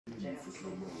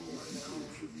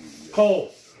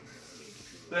Cole,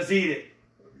 let's eat it.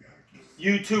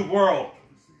 YouTube world.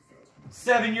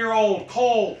 7-year-old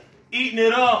Cole eating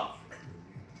it up.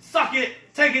 Suck it,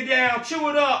 take it down, chew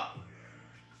it up.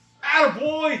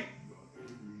 Attaboy.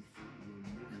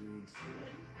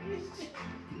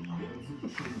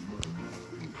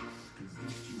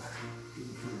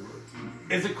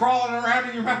 Is it crawling around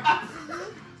in your mouth?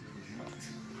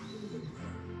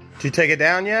 Did you take it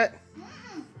down yet?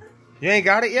 You ain't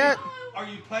got it yet? Are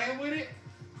you playing with it?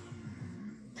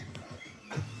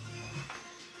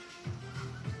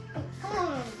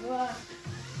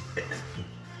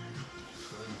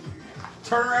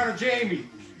 Turn around to Jamie.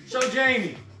 Show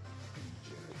Jamie.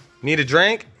 Need a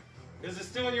drink? Is it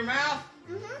still in your mouth?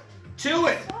 Chew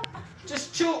it.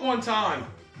 Just chew it one time.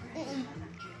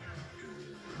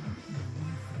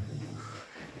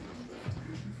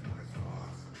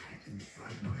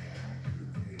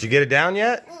 Did you get it down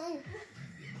yet?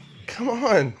 Come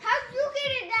on. How'd you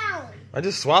get it down? I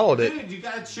just swallowed it. Dude, you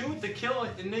gotta chew it to kill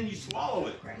it, and then you swallow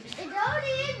it. It already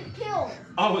is killed.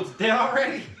 Oh, it's dead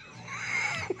already?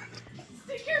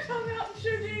 Stick your tongue out and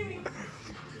show Jamie.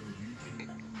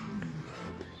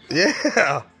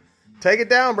 Yeah. Take it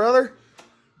down, brother.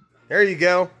 There you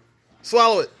go.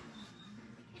 Swallow it.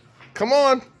 Come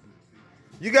on.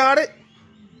 You got it.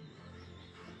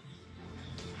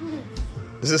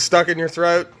 Is this stuck in your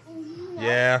throat?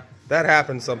 Yeah, that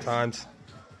happens sometimes.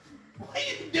 What are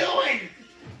you doing?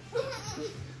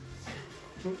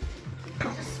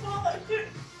 Just swallow it.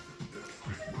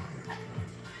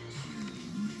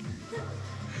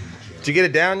 Did you get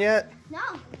it down yet? No.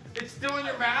 It's still in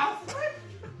your mouth?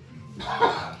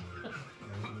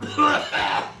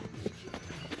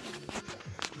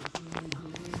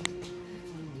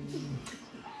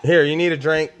 Here, you need a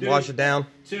drink. Dude. Wash it down.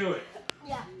 Chew it.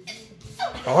 Yeah.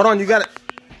 Oh, hold on, you got it.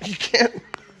 You can't.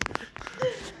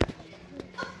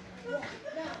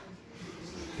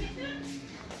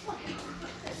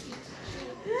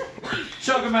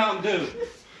 Chug a Mountain Dew.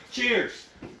 Cheers.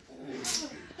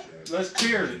 Let's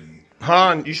cheers it.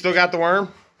 Han, you still got the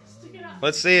worm? Stick it out.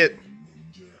 Let's see it.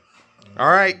 All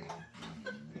right.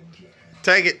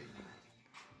 Take it.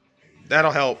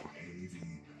 That'll help.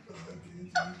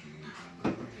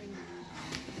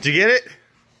 Did you get it?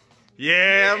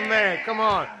 Yeah, man. Come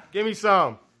on. Give me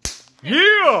some. Yeah.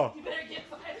 You better get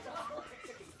 $5.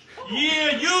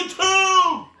 Yeah,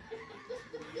 YouTube!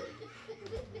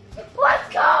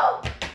 Let's go!